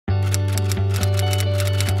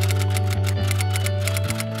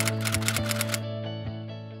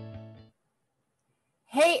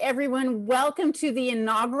everyone. Welcome to the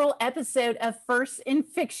inaugural episode of First in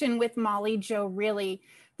Fiction with Molly Jo Realy.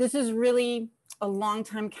 This is really a long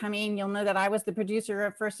time coming. You'll know that I was the producer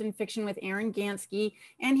of First in Fiction with Aaron Gansky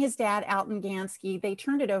and his dad, Alton Gansky. They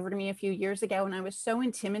turned it over to me a few years ago, and I was so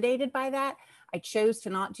intimidated by that. I chose to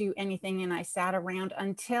not do anything, and I sat around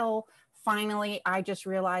until finally I just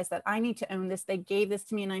realized that I need to own this. They gave this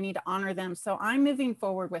to me, and I need to honor them. So I'm moving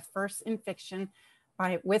forward with First in Fiction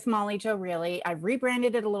with Molly Jo Realy. I've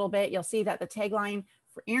rebranded it a little bit. You'll see that the tagline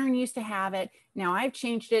for Aaron used to have it. Now I've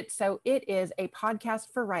changed it. So it is a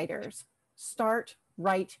podcast for writers. Start,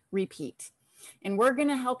 write, repeat. And we're going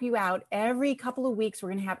to help you out every couple of weeks. We're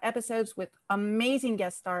going to have episodes with amazing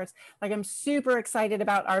guest stars. Like, I'm super excited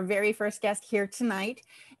about our very first guest here tonight,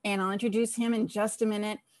 and I'll introduce him in just a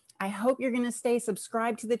minute. I hope you're going to stay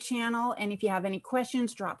subscribed to the channel. And if you have any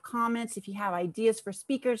questions, drop comments. If you have ideas for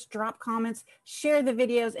speakers, drop comments, share the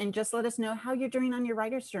videos, and just let us know how you're doing on your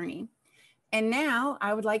writer's journey. And now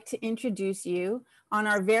I would like to introduce you on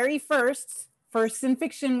our very First in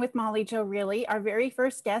Fiction with Molly Jo Realy, our very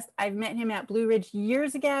first guest. I've met him at Blue Ridge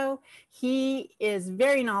years ago. He is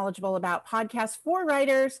very knowledgeable about podcasts for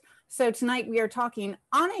writers. So tonight we are talking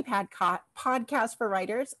on a podcast for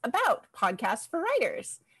writers about podcasts for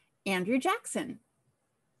writers. Andrew Jackson.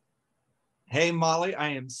 Hey, Molly, I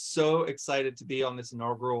am so excited to be on this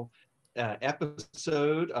inaugural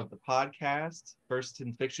episode of the podcast. First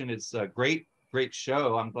in Fiction is a great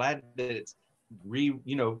show. I'm glad that it's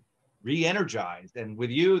re-energized. And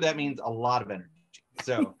with you, that means a lot of energy.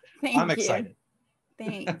 So I'm excited.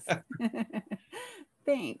 Thanks.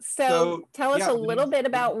 Thanks. So tell us a little bit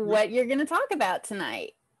about what you're going to talk about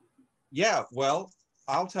tonight. Yeah, well,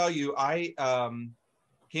 I'll tell you, I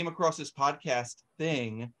came across this podcast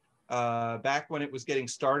thing back when it was getting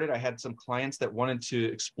started. I had some clients that wanted to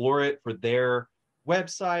explore it for their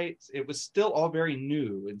websites. It was still all very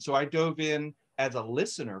new. And so I dove in as a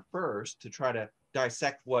listener first to try to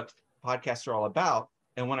dissect what podcasts are all about.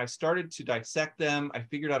 And when I started to dissect them, I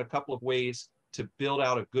figured out a couple of ways to build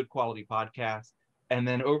out a good quality podcast. And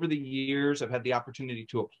then over the years, I've had the opportunity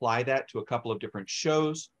to apply that to a couple of different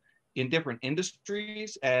shows in different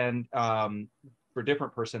industries and for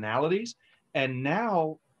different personalities. And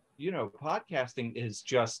now, podcasting is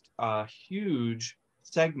just a huge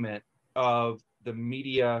segment of the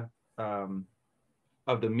media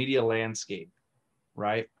landscape,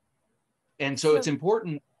 right? And so it's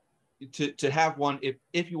important to have one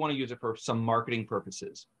if you want to use it for some marketing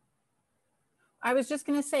purposes. I was just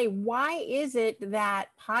going to say, why is it that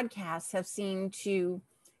podcasts have seemed to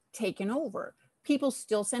taken over? People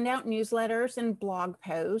still send out newsletters and blog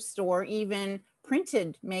posts or even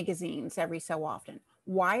printed magazines every so often.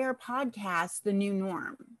 Why are podcasts the new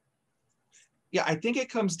norm? Yeah, I think it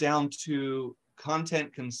comes down to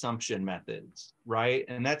content consumption methods, right?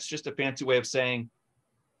 And that's just a fancy way of saying,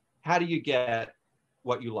 how do you get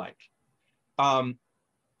what you like?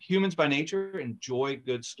 Humans by nature enjoy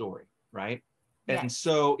good story, right? Yes. And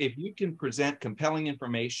so if you can present compelling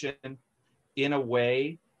information in a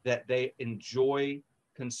way that they enjoy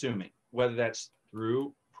consuming, whether that's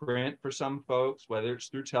through print for some folks, whether it's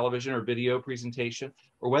through television or video presentation,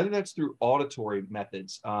 or whether that's through auditory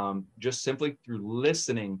methods, just simply through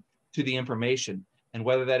listening to the information, and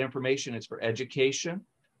whether that information is for education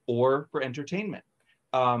or for entertainment.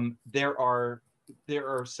 There are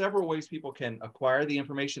several ways people can acquire the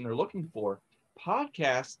information they're looking for.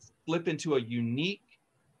 Podcasts flip into a unique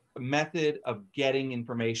method of getting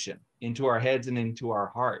information into our heads and into our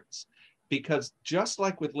hearts, because just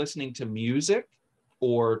like with listening to music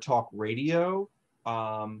or talk radio,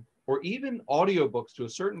 or even audiobooks to a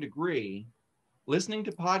certain degree, listening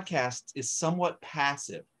to podcasts is somewhat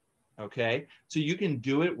passive, okay? So you can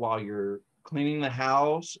do it while you're cleaning the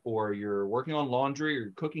house, or you're working on laundry, or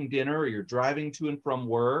you're cooking dinner, or you're driving to and from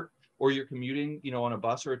work, or you're commuting, on a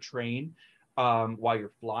bus or a train, while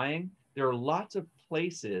you're flying. There are lots of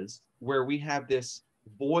places where we have this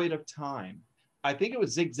void of time. I think it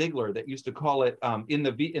was Zig Ziglar that used to call it in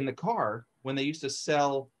the car, when they used to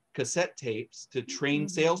sell cassette tapes to train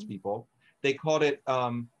salespeople. They called it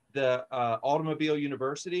the Automobile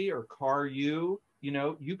University, or Car U.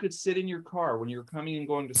 You could sit in your car when you're coming and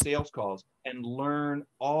going to sales calls and learn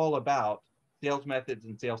all about sales methods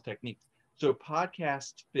and sales techniques. So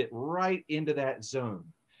podcasts fit right into that zone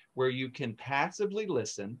where you can passively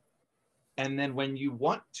listen. And then when you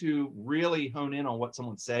want to really hone in on what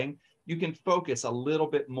someone's saying, you can focus a little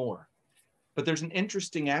bit more. But there's an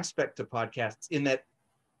interesting aspect to podcasts in that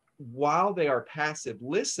while they are passive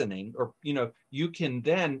listening, or, you can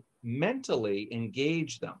then mentally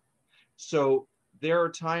engage them. So there are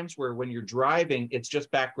times where when you're driving, it's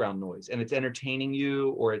just background noise and it's entertaining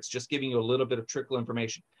you, or it's just giving you a little bit of trickle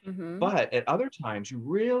information. But at other times, you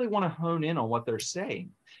really want to hone in on what they're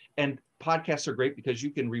saying. And podcasts are great because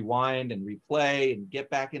you can rewind and replay and get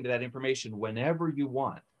back into that information whenever you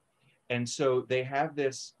want. And so they have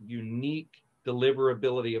this unique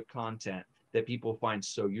deliverability of content that people find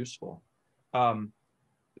so useful.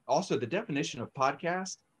 Also, the definition of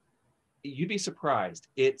podcast, you'd be surprised.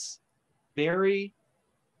 It's very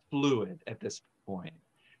fluid at this point.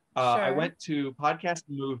 I went to Podcast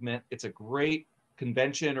Movement. It's a great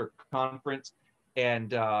convention or conference.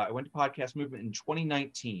 And I went to Podcast Movement in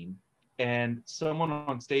 2019. And someone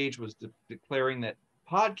on stage was declaring that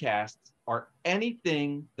podcasts are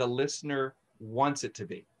anything the listener wants it to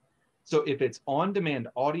be. So if it's on-demand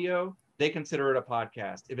audio, they consider it a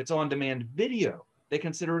podcast. If it's on-demand video, they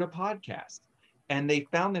consider it a podcast. And they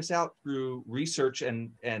found this out through research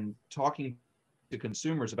and talking to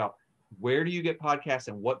consumers about where do you get podcasts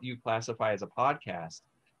and what do you classify as a podcast,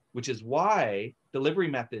 which is why delivery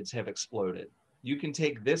methods have exploded. You can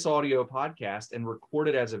take this audio podcast and record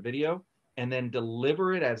it as a video and then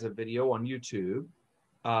deliver it as a video on YouTube,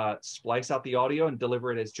 splice out the audio and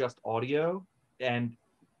deliver it as just audio, and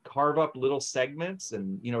carve up little segments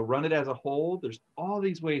and, you know, run it as a whole. There's all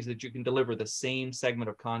these ways that you can deliver the same segment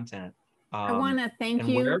of content. I want to thank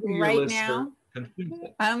you right now.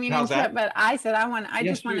 I don't mean to interrupt, but I said I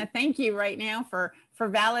just want to thank you right now for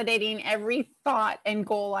validating every thought and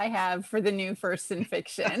goal I have for the new First in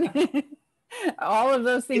Fiction. All of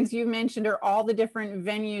those things you mentioned are all the different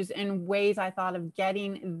venues and ways I thought of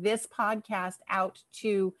getting this podcast out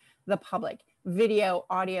to the public. Video,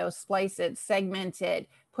 audio, splice it, segment it,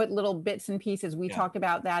 put little bits and pieces. We talked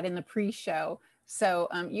about that in the pre-show. So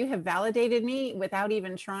you have validated me without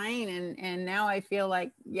even trying. And now I feel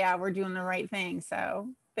like, yeah, we're doing the right thing. So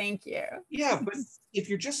thank you. Yeah, but if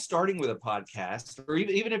you're just starting with a podcast, or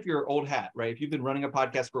even if you're old hat, right? If you've been running a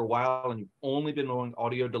podcast for a while and you've only been doing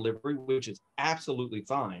audio delivery, which is absolutely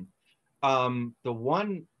fine. The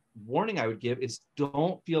one warning I would give is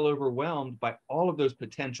don't feel overwhelmed by all of those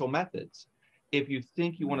potential methods. If you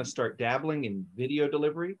think you want to start dabbling in video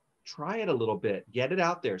delivery, try it a little bit, get it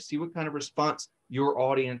out there, see what kind of response your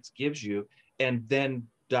audience gives you, and then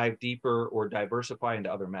dive deeper or diversify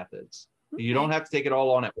into other methods. Okay. You don't have to take it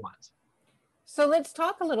all on at once. So let's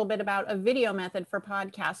talk a little bit about a video method for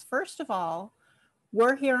podcasts. First of all,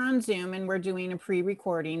 we're here on Zoom and we're doing a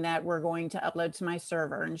pre-recording that we're going to upload to my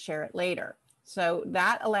server and share it later. So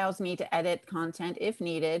that allows me to edit content if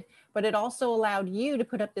needed, but it also allowed you to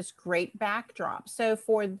put up this great backdrop. So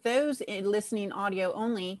for those listening audio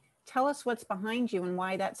only, tell us what's behind you and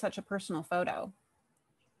why that's such a personal photo.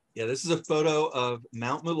 Yeah, this is a photo of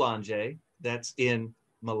Mount Mulanje. That's in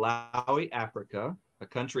Malawi, Africa, a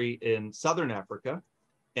country in Southern Africa.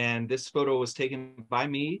 And this photo was taken by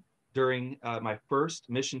me during my first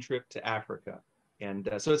mission trip to Africa. And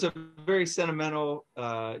so it's a very sentimental,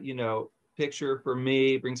 picture for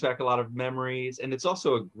me. It brings back a lot of memories. And it's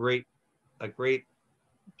also a great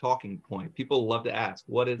talking point. People love to ask,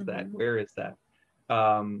 what is that? Where is that?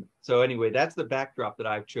 So anyway, that's the backdrop that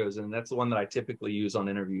I've chosen. That's the one that I typically use on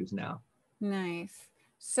interviews now. Nice.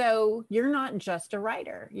 So you're not just a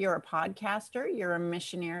writer, you're a podcaster, you're a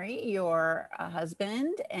missionary, you're a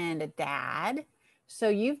husband and a dad. So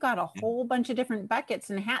you've got a whole bunch of different buckets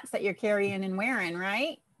and hats that you're carrying and wearing,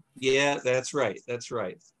 right? Yeah, that's right. That's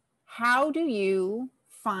right. How do you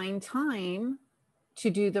find time to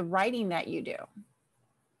do the writing that you do?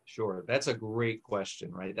 Sure. That's a great question,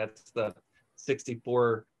 right? That's the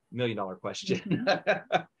 $64 million question.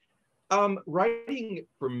 Writing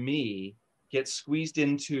for me gets squeezed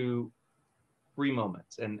into free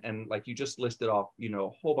moments. And like you just listed off, a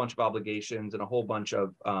whole bunch of obligations and a whole bunch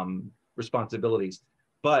of responsibilities.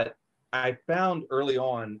 But I found early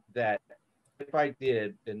on that if I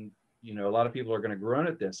did, and a lot of people are going to groan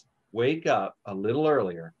at this, wake up a little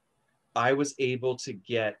earlier, I was able to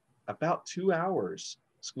get about 2 hours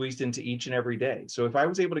squeezed into each and every day. So if I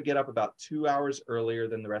was able to get up about 2 hours earlier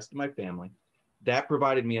than the rest of my family, that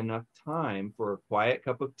provided me enough time for a quiet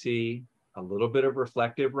cup of tea, a little bit of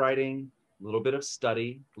reflective writing, a little bit of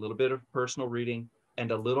study, a little bit of personal reading,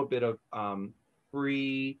 and a little bit of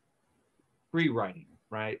free writing,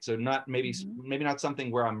 right? So maybe not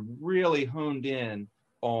something where I'm really honed in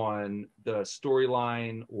on the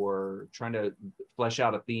storyline or trying to flesh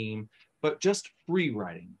out a theme, but just free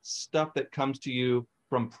writing, stuff that comes to you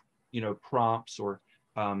from, prompts or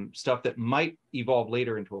stuff that might evolve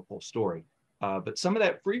later into a full story. But some of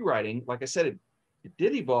that free writing, like I said, it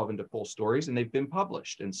did evolve into full stories and they've been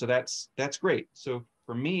published. And so that's great. So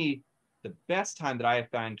for me, the best time that I have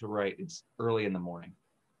found to write is early in the morning.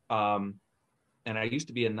 And I used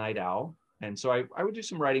to be a night owl. And so I would do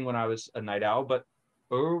some writing when I was a night owl, but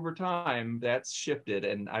over time that's shifted.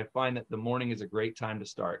 And I find that the morning is a great time to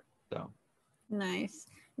start. So nice.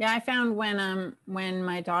 Yeah, I found when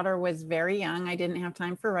my daughter was very young, I didn't have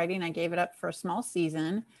time for writing. I gave it up for a small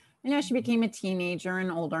season. And as she became a teenager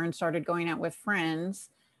and older and started going out with friends,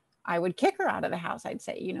 I would kick her out of the house. I'd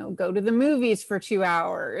say, you know, go to the movies for 2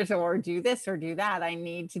 hours or do this or do that. I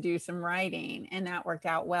need to do some writing. And that worked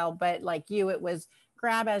out well. But like you, it was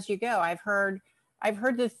grab as you go. I've heard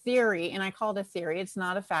the theory, and I call it a theory. It's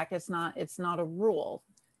not a fact. It's not a rule.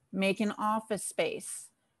 Make an office space,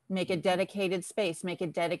 make a dedicated space, make a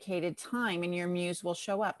dedicated time, and your muse will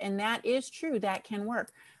show up. And that is true. That can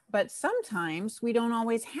work. But sometimes we don't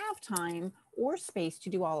always have time or space to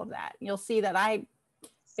do all of that. You'll see that I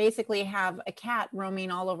basically have a cat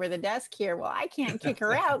roaming all over the desk here. Well, I can't kick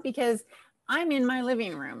her out because I'm in my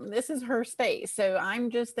living room. This is her space. So I'm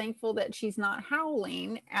just thankful that she's not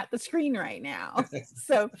howling at the screen right now.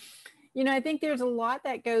 So, you know, I think there's a lot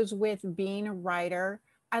that goes with being a writer.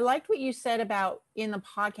 I liked what you said about in the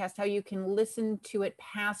podcast, how you can listen to it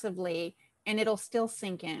passively and it'll still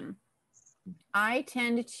sink in. I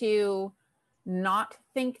tend to not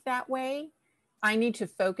think that way. I need to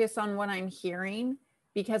focus on what I'm hearing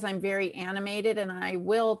because I'm very animated, and I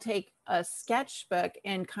will take a sketchbook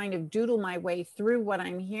and kind of doodle my way through what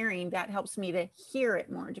I'm hearing. That helps me to hear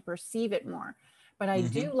it more, to perceive it more. But I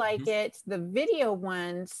do like it. The video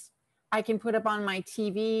ones, I can put up on my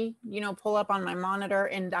TV, you know, pull up on my monitor.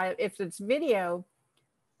 And if it's video,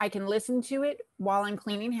 I can listen to it while I'm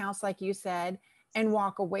cleaning house, like you said, and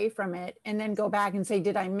walk away from it and then go back and say,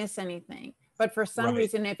 did I miss anything? But for some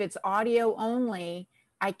reason, if it's audio only,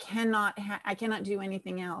 I cannot do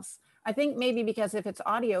anything else. I think maybe because if it's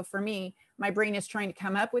audio for me, my brain is trying to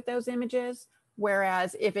come up with those images.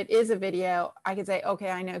 Whereas if it is a video, I can say,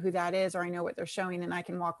 okay, I know who that is, or I know what they're showing, and I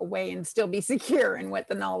can walk away and still be secure in what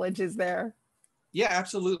the knowledge is there. Yeah,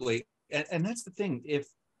 absolutely. And that's the thing.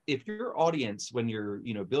 If your audience, when you're,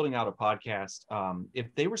 you know, building out a podcast,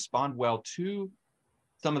 if they respond well to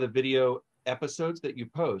some of the video episodes that you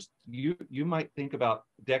post, you might think about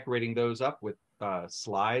decorating those up with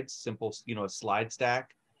slides, simple, you know, a slide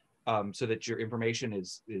stack, so that your information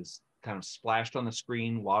is kind of splashed on the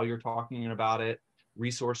screen while you're talking about it.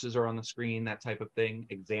 Resources are on the screen, that type of thing.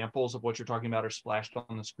 Examples of what you're talking about are splashed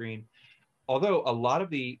on the screen. Although a lot of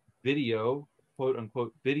the video, quote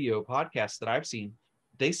unquote, video podcasts that I've seen,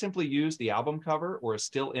 they simply use the album cover or a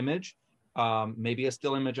still image, maybe a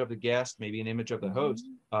still image of the guest, maybe an image of the host.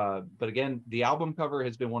 But again, the album cover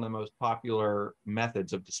has been one of the most popular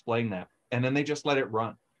methods of displaying that. And then they just let it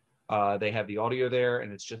run. They have the audio there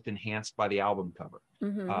and it's just enhanced by the album cover.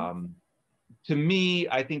 To me,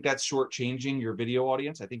 I think that's shortchanging your video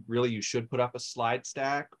audience. I think really you should put up a slide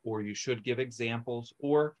stack, or you should give examples,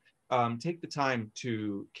 or take the time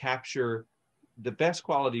to capture the best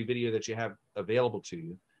quality video that you have available to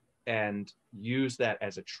you and use that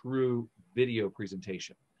as a true video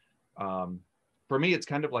presentation. For me, it's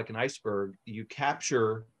kind of like an iceberg. You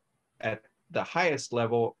capture at the highest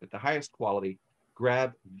level, at the highest quality,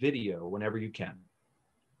 grab video whenever you can.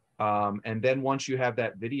 And then once you have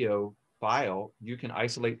that video file, you can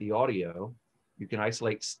isolate the audio, you can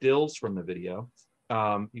isolate stills from the video.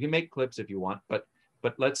 You can make clips if you want, but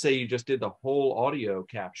let's say you just did the whole audio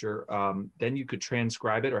capture, then you could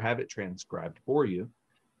transcribe it or have it transcribed for you.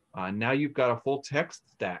 Now you've got a full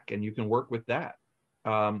text stack and you can work with that.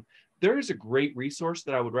 There is a great resource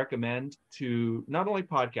that I would recommend to not only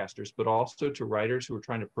podcasters, but also to writers who are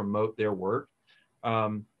trying to promote their work.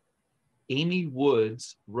 Amy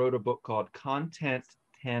Woods wrote a book called Content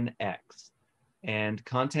 10X. And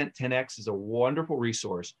Content 10X is a wonderful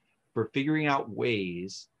resource for figuring out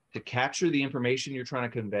ways to capture the information you're trying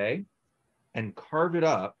to convey and carve it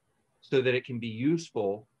up so that it can be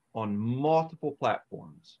useful on multiple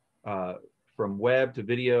platforms, from web to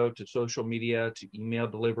video to social media to email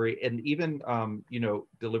delivery, and even you know,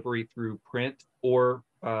 delivery through print or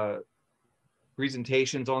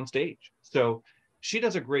presentations on stage. So she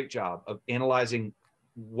does a great job of analyzing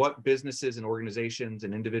what businesses and organizations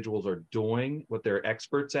and individuals are doing, what they're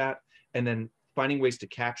experts at, and then finding ways to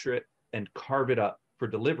capture it and carve it up for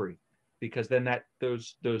delivery, because then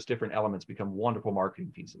those different elements become wonderful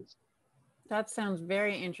marketing pieces. That sounds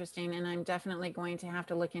very interesting, and I'm definitely going to have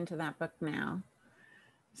to look into that book now.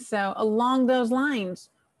 So along those lines,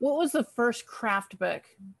 what was the first craft book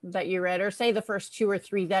that you read, or say the first 2 or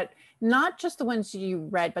 3, that not just the ones you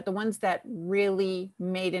read, but the ones that really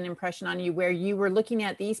made an impression on you, where you were looking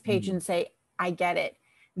at these pages and say, I get it.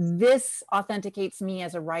 this authenticates me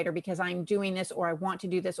as a writer because I'm doing this, or I want to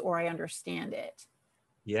do this, or I understand it.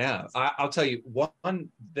 Yeah, I'll tell you one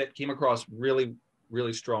that came across really,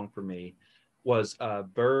 really strong for me was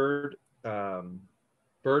Bird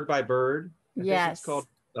by Bird, I think it's Yes. called,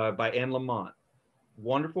 by Anne Lamott.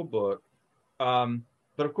 Wonderful book.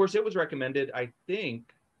 But of course, it was recommended, I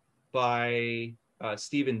think, by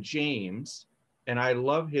Stephen James, and I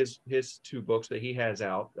love his two books that he has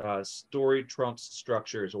out. Story Trumps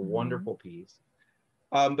Structure is a wonderful piece.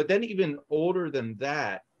 But then even older than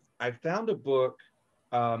that, I found a book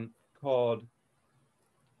called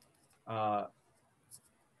uh,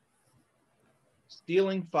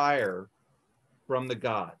 Stealing Fire from the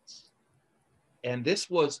Gods. And this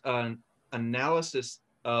was an analysis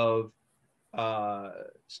of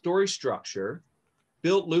story structure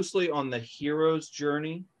built loosely on the hero's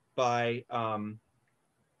journey by, oh,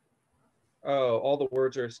 all the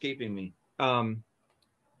words are escaping me.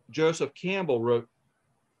 Joseph Campbell wrote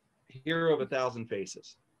Hero of a Thousand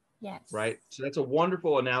Faces. Yes. Right. So that's a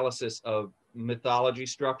wonderful analysis of mythology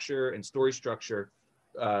structure and story structure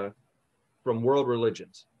from world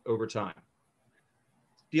religions over time.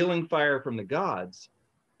 Stealing Fire from the Gods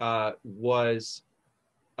was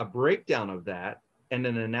a breakdown of that and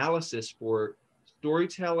an analysis for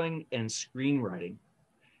storytelling and screenwriting.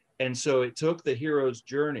 And so it took the hero's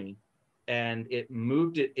journey and it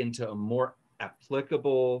moved it into a more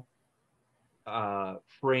applicable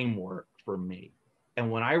framework for me. And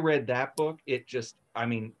when I read that book, it just, I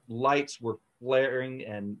mean, lights were flaring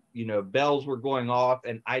and, you know, bells were going off,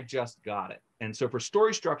 and I just got it. And so for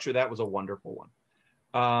story structure, that was a wonderful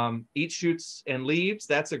one. Eat, Shoots, and Leaves,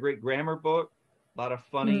 that's a great grammar book. A lot of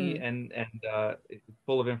funny and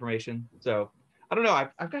full of information. So I don't know,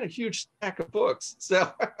 I've got a huge stack of books.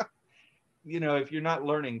 So, you know, if you're not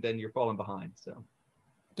learning, then you're falling behind. So,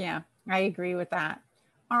 yeah, I agree with that.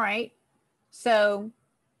 All right. So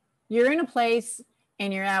you're in a place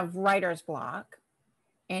and you have writer's block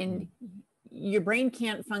and your brain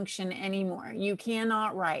can't function anymore. You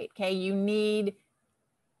cannot write. Okay. You need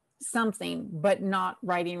something, but not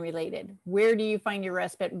writing related. Where do you find your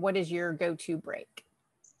respite? What is your go-to break?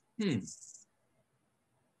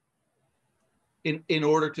 In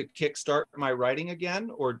order to kickstart my writing again,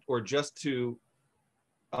 or just to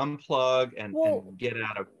unplug and get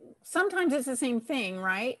out of. Sometimes it's the same thing,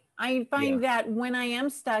 right? I find that when I am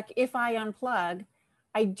stuck, if I unplug,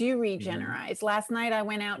 I do regenerate. Last night I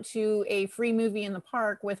went out to a free movie in the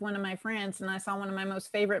park with one of my friends and I saw one of my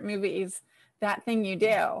most favorite movies, That Thing You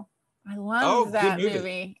Do. I love that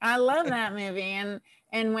movie. I love that movie.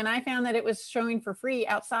 And when I found that it was showing for free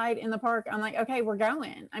outside in the park, I'm like, okay, we're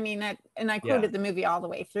going. I mean, and I quoted the movie all the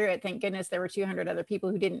way through it. Thank goodness there were 200 other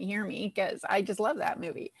people who didn't hear me because I just love that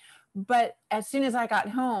movie. But as soon as I got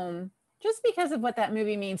home, just because of what that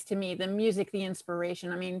movie means to me, the music, the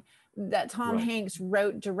inspiration, I mean, that Tom Hanks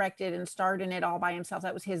wrote, directed, and starred in it all by himself.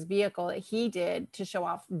 That was his vehicle that he did to show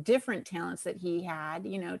off different talents that he had,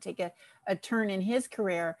 you know, take a turn in his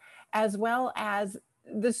career, as well as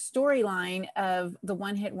the storyline of the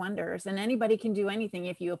one-hit wonders. And anybody can do anything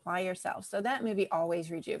if you apply yourself. So that movie always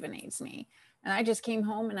rejuvenates me. And I just came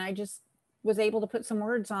home and I just was able to put some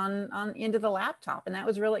words on into the laptop. And that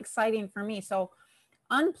was really exciting for me. So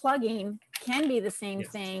unplugging can be the same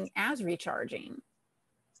thing as recharging.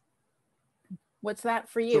 What's that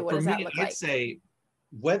for you? So what for does me, that look I'd like? say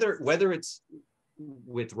whether it's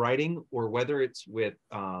with writing or whether it's with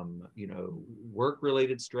you know,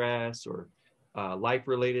 work-related stress or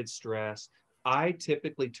life-related stress, I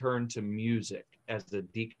typically turn to music as a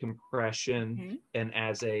decompression and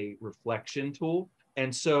as a reflection tool.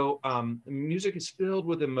 And so music is filled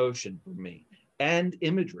with emotion for me and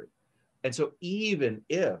imagery. And so even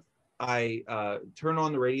if I turn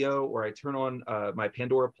on the radio or I turn on my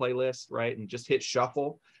Pandora playlist, right, and just hit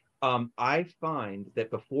shuffle, I find that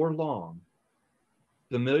before long,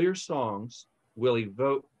 familiar songs will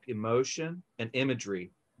evoke emotion and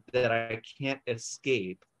imagery that I can't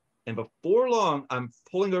escape. And before long, I'm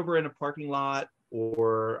pulling over in a parking lot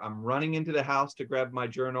or I'm running into the house to grab my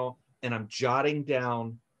journal and I'm jotting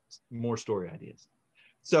down more story ideas.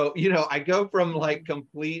 So, you know, I go from like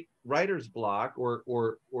complete writer's block or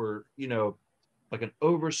you know, like an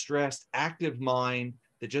overstressed, active mind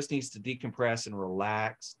that just needs to decompress and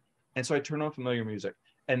relax. And so I turn on familiar music.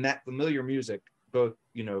 And that familiar music both,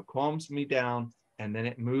 you know, calms me down and then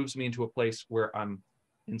it moves me into a place where I'm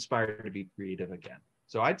inspired to be creative again.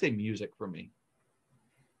 So I'd say music for me.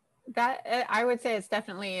 That I would say it's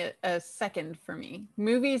definitely a second for me.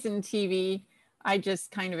 Movies and TV, I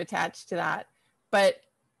just kind of attach to that. But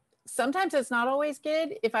sometimes it's not always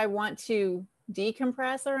good if I want to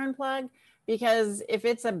decompress or unplug. because if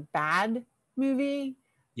it's a bad movie,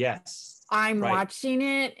 Yes. I'm Right. watching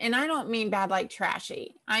it, and I don't mean bad like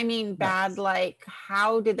trashy. I mean No. bad like,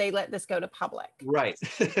 how did they let this go to public? Right.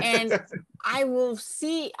 And I will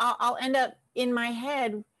see, I'll end up in my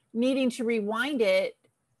head needing to rewind it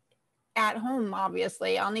at home.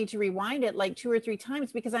 Obviously, I'll need to rewind it like 2 or 3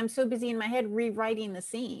 times because I'm so busy in my head rewriting the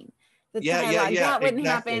scene, the dialogue. Yeah, That wouldn't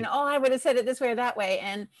happen. exactly. Oh, I would have said it this way or that way.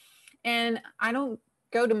 And I don't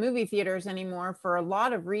go to movie theaters anymore for a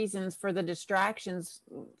lot of reasons, for the distractions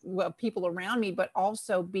of people around me, but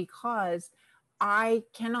also because I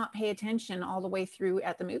cannot pay attention all the way through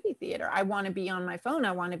at the movie theater. I want to be on my phone.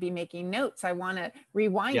 I want to be making notes. I want to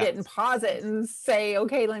rewind it and Yes. pause it and say,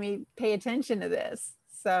 okay, let me pay attention to this.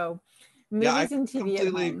 So Yeah, I movies and TV at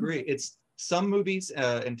completely home. agree. It's some movies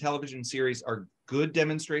and television series are good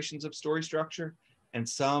demonstrations of story structure, and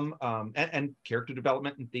some and character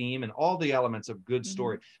development and theme and all the elements of good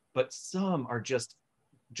story. But some are just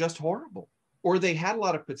horrible, or they had a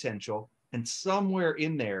lot of potential, and somewhere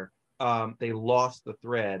in there they lost the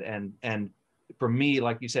thread. And for me,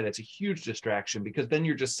 like you said, it's a huge distraction, because then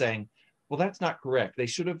you're just saying, well, that's not correct. They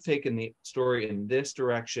should have taken the story in this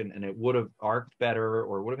direction, and it would have arced better,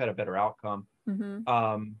 or would have had a better outcome.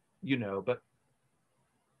 You know, but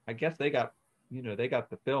I guess they got, they got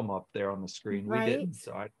the film up there on the screen. We Right. didn't.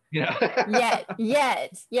 So I. Yet. Yeah.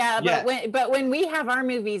 Yes. But when we have our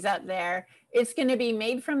movies up there, it's going to be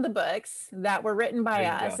made from the books that were written by There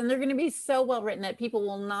you us. go. And they're going to be so well written that people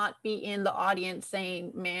will not be in the audience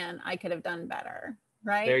saying, man, I could have done better.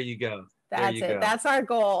 Right. There you go. There That's you it. go. That's our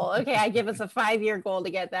goal. Okay. I give us a 5-year goal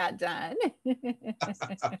to get that done.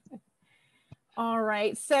 All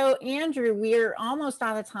right. So, Andrew, we're almost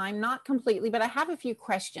out of time, not completely, but I have a few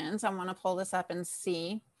questions. I want to pull this up and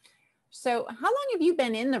see. So, how long have you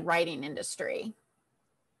been in the writing industry?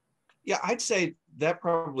 Yeah, I'd say that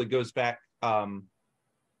probably goes back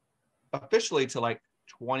officially to like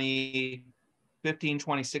 2015,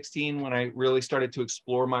 2016, when I really started to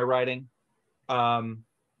explore my writing.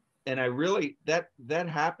 And I really, that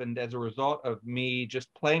happened as a result of me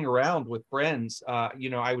just playing around with friends. I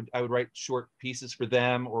would write short pieces for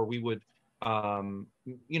them, or we would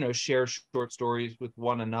share short stories with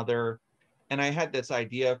one another. And I had this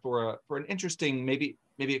idea for an interesting, maybe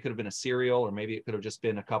it could have been a serial, or maybe it could have just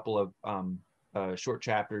been a couple of short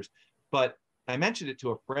chapters. But I mentioned it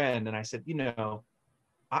to a friend, and I said,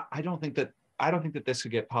 I don't think that this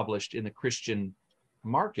could get published in the Christian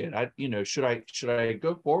market. Should I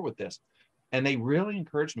go forward with this? And they really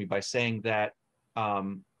encouraged me by saying that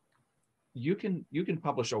you can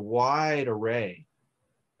publish a wide array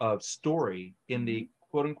of story in the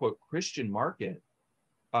quote unquote Christian market,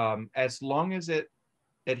 as long as it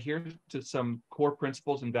adheres to some core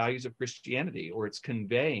principles and values of Christianity, or it's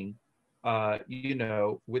conveying,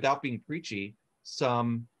 without being preachy,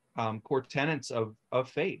 some core tenets of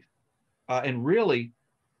faith. And really,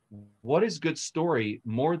 what is good story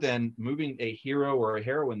more than moving a hero or a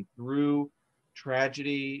heroine through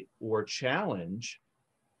tragedy or challenge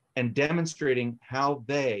and demonstrating how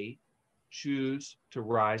they choose to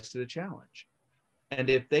rise to the challenge? And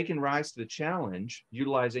if they can rise to the challenge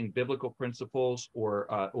utilizing biblical principles, or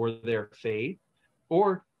their faith,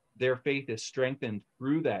 or their faith is strengthened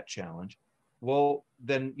through that challenge, well,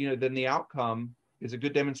 then the outcome is a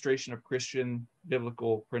good demonstration of Christian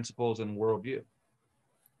biblical principles and worldview.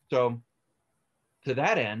 So to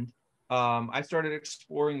that end, I started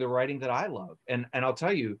exploring the writing that I love, and I'll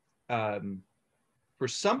tell you, for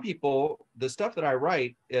some people, the stuff that I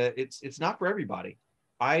write, it's not for everybody.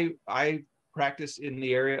 I practice in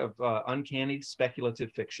the area of uncanny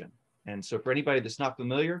speculative fiction, and so for anybody that's not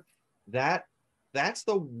familiar, that's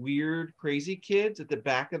the weird, crazy kids at the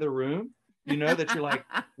back of the room, that you're like,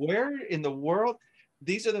 where in the world?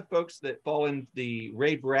 These are the folks that fall in the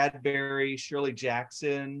Ray Bradbury, Shirley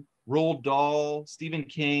Jackson, Roald Dahl, Stephen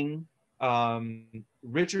King,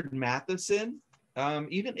 Richard Matheson,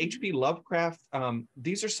 even H.P. Lovecraft.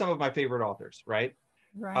 These are some of my favorite authors, right?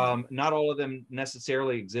 Right. Not all of them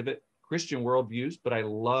necessarily exhibit Christian worldviews, but I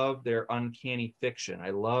love their uncanny fiction. I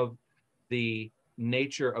love the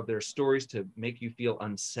nature of their stories to make you feel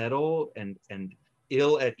unsettled and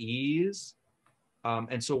ill at ease.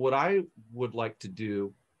 And so what I would like to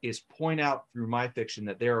do is point out through my fiction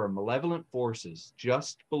that there are malevolent forces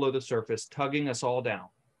just below the surface tugging us all down,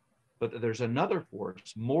 but that there's another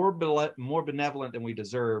force more benevolent than we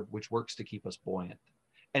deserve, which works to keep us buoyant.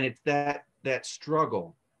 And it's that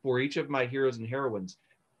struggle for each of my heroes and heroines,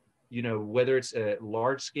 whether it's a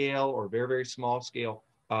large scale or very, very small scale,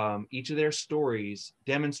 each of their stories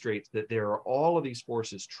demonstrates that there are all of these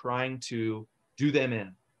forces trying to do them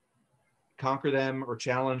in, conquer them or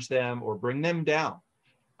challenge them or bring them down.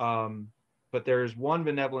 But there's one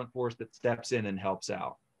benevolent force that steps in and helps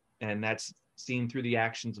out. And that's seen through the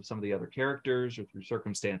actions of some of the other characters or through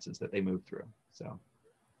circumstances that they move through. So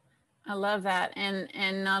I love that.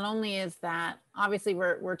 And not only is that, obviously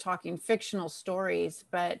we're talking fictional stories,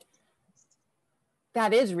 but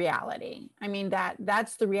that is reality. I mean,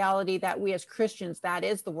 that's the reality that we as Christians, that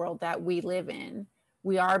is the world that we live in.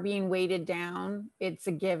 We are being weighted down. It's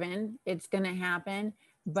a given. It's going to happen,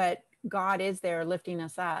 but God is there lifting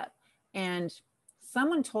us up. And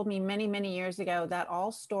someone told me many, many years ago that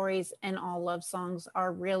all stories and all love songs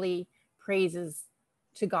are really praises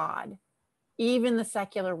to God, even the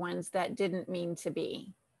secular ones that didn't mean to be.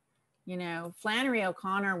 You know, Flannery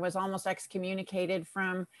O'Connor was almost excommunicated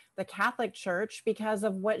from the Catholic Church because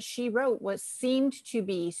of what she wrote, what seemed to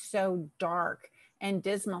be so dark and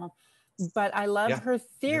dismal. But I love her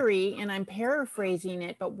theory, and I'm paraphrasing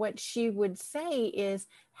it, but what she would say is,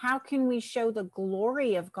 how can we show the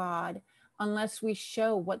glory of God unless we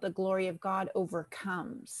show what the glory of God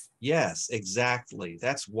overcomes? Yes, exactly.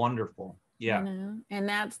 That's wonderful. Yeah. You know, and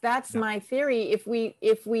that's my theory. If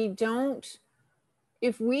we don't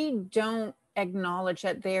acknowledge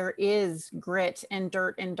that there is grit and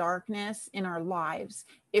dirt and darkness in our lives,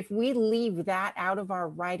 if we leave that out of our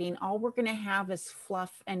writing, all we're going to have is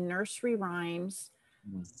fluff and nursery rhymes,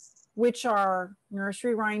 which are,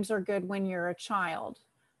 nursery rhymes are good when you're a child,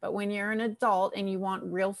 but when you're an adult and you want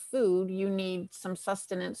real food, you need some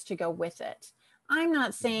sustenance to go with it. I'm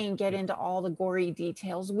not saying get into all the gory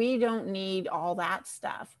details. We don't need all that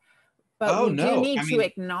stuff. But we do need to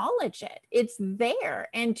acknowledge it. It's there.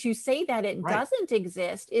 And to say that it doesn't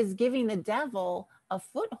exist is giving the devil a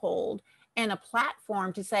foothold and a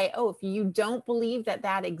platform to say, oh, if you don't believe that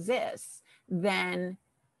that exists, then,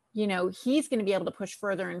 you know, he's going to be able to push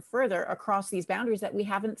further and further across these boundaries that we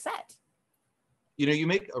haven't set. You know, you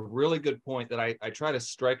make a really good point that I try to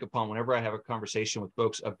strike upon whenever I have a conversation with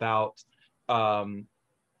folks about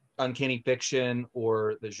uncanny fiction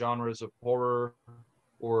or the genres of horror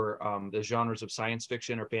or the genres of science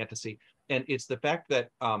fiction or fantasy. And it's the fact that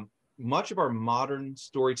much of our modern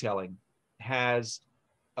storytelling has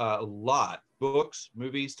a lot, books,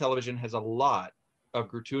 movies, television, has a lot of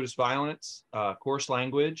gratuitous violence, coarse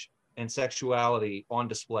language, and sexuality on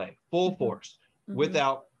display, full force,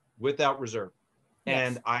 without reserve. Yes.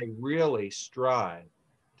 And I really strive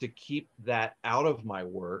to keep that out of my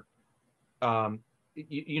work.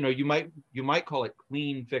 You know, you might call it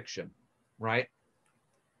clean fiction, right?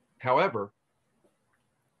 However,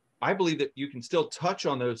 I believe that you can still touch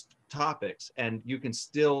on those topics and you can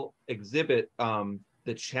still exhibit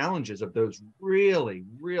the challenges of those really,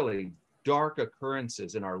 really dark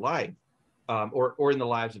occurrences in our life, or in the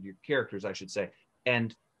lives of your characters, I should say.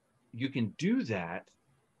 And you can do that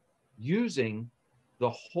using the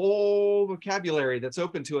whole vocabulary that's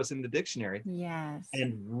open to us in the dictionary. Yes.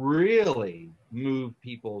 And really move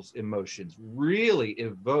people's emotions, really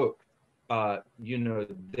evoke you know,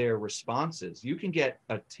 their responses. You can get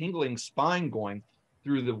a tingling spine going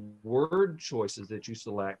through the word choices that you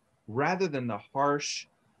select rather than the harsh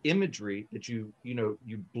imagery that you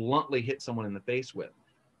bluntly hit someone in the face with.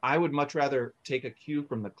 I would much rather take a cue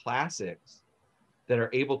from the classics that are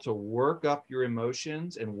able to work up your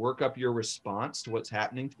emotions and work up your response to what's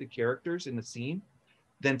happening to the characters in the scene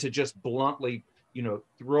than to just bluntly, you know,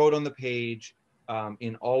 throw it on the page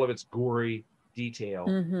in all of its gory detail,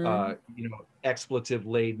 you know, expletive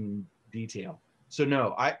laden detail. So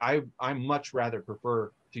no, I much rather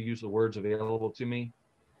prefer to use the words available to me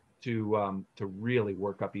to really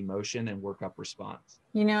work up emotion and work up response.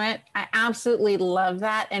 You know what? I absolutely love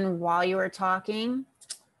that. And while you were talking,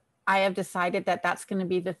 I have decided that that's going to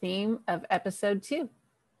be the theme of episode 2.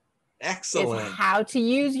 Excellent. Is how to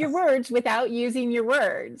use your words without using your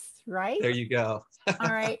words, right? There you go.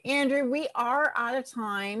 All right, Andrew, we are out of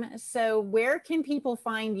time. So where can people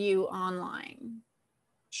find you online?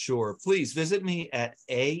 Sure. Please visit me at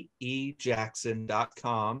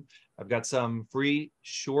aejackson.com. I've got some free,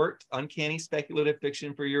 short, uncanny speculative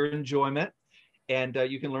fiction for your enjoyment. And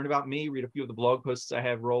you can learn about me, read a few of the blog posts I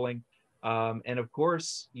have rolling. And of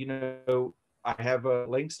course, you know, I have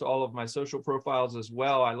links to all of my social profiles as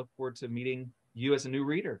well. I look forward to meeting you as a new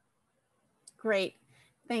reader. Great.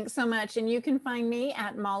 Thanks so much. And you can find me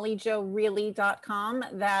at mollyjoreally.com.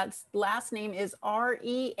 That's last name is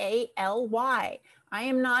Really. I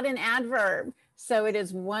am not an adverb, so it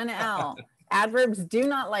is one L. Adverbs do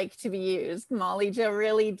not like to be used.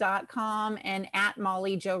 mollyjoreally.com and at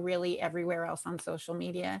mollyjoreally everywhere else on social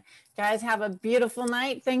media. Guys, have a beautiful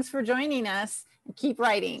night. Thanks for joining us. Keep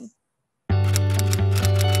writing.